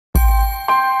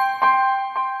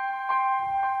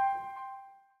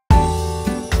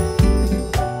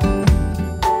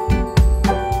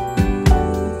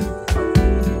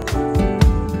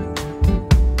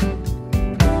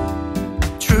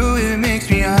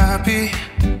happy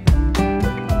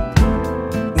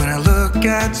when I look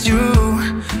at you.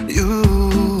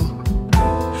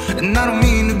 And I don't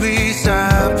mean to be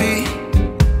sappy.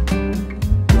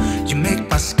 You make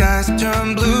my skies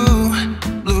turn blue,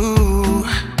 blue.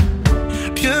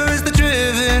 Pure as the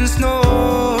driven snow.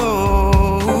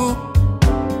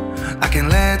 I can't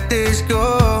let this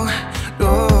go,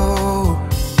 go.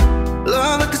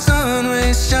 Love like the sun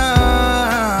rays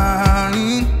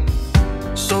shine.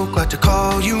 So glad to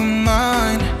call you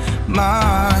mine,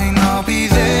 mine. I'll be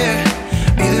there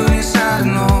when you're sad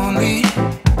and lonely.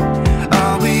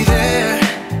 I'll be there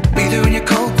when you're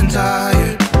cold and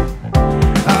tired.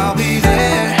 I'll be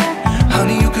there,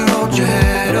 honey, you can hold your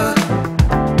head up.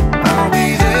 I'll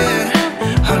be there,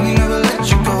 honey, never let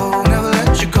you go, never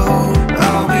let you go.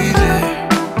 I'll be there.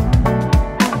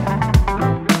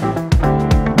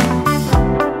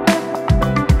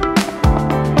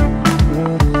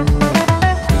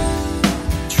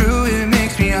 True, it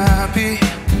makes me happy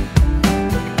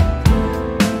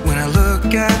when I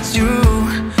look at you.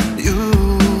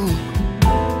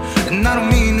 And I don't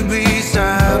mean to be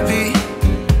sappy.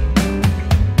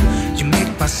 You make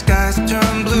my skies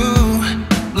turn blue,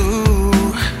 blue.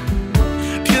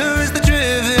 Pure as the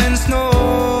driven snow.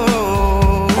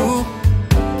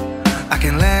 I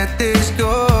can't let this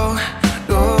go,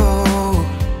 go.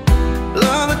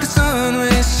 Love like the sun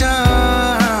rays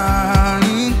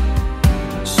shine.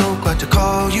 So glad to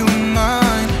call you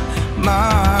mine,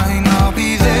 mine. I'll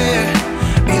be there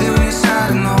when you're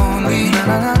sad and lonely.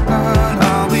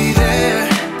 I'll be there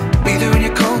when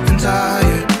you're cold and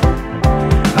tired.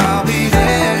 I'll be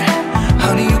there,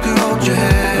 honey, you can hold your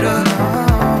head up.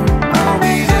 I'll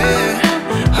be there,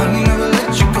 honey, never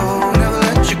let you go, never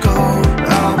let you go.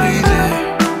 I'll be there.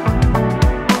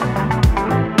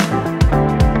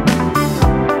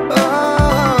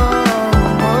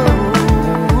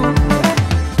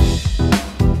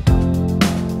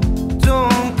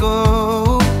 Don't go.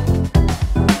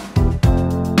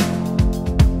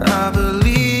 I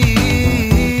believe,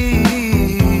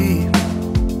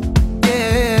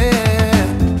 yeah.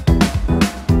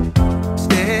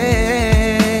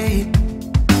 Stay.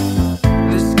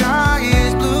 The sky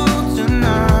is blue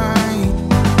tonight.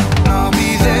 I'll be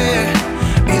there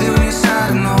when you're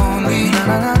sad and lonely.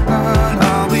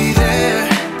 I'll be there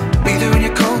when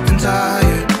you're cold and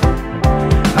tired.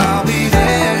 I'll be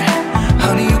there,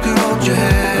 honey, you can hold your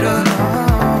head up.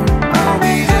 I'll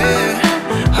be there,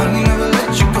 honey, never let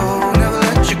you go, never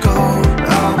let you go.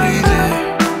 I'll be there.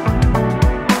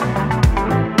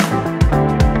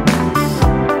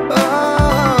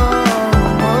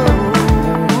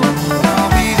 I'll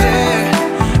be there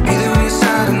when you're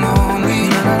sad and lonely.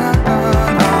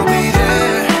 I'll be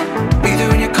there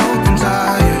when you're cold and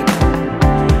tired.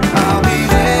 I'll be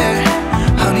there,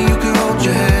 honey, you can hold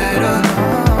your head up.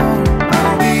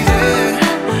 I'll be there,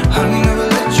 honey, never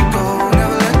let you go,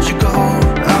 never let you go.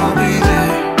 I'll be there.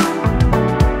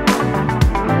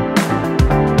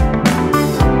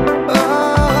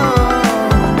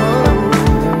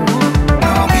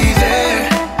 I'll be there.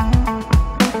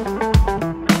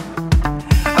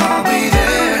 I'll be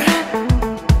there.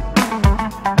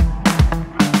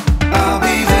 I'll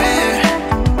be there.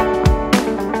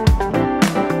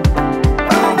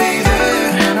 I'll be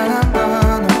there.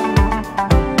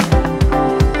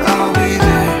 I'll be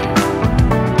there.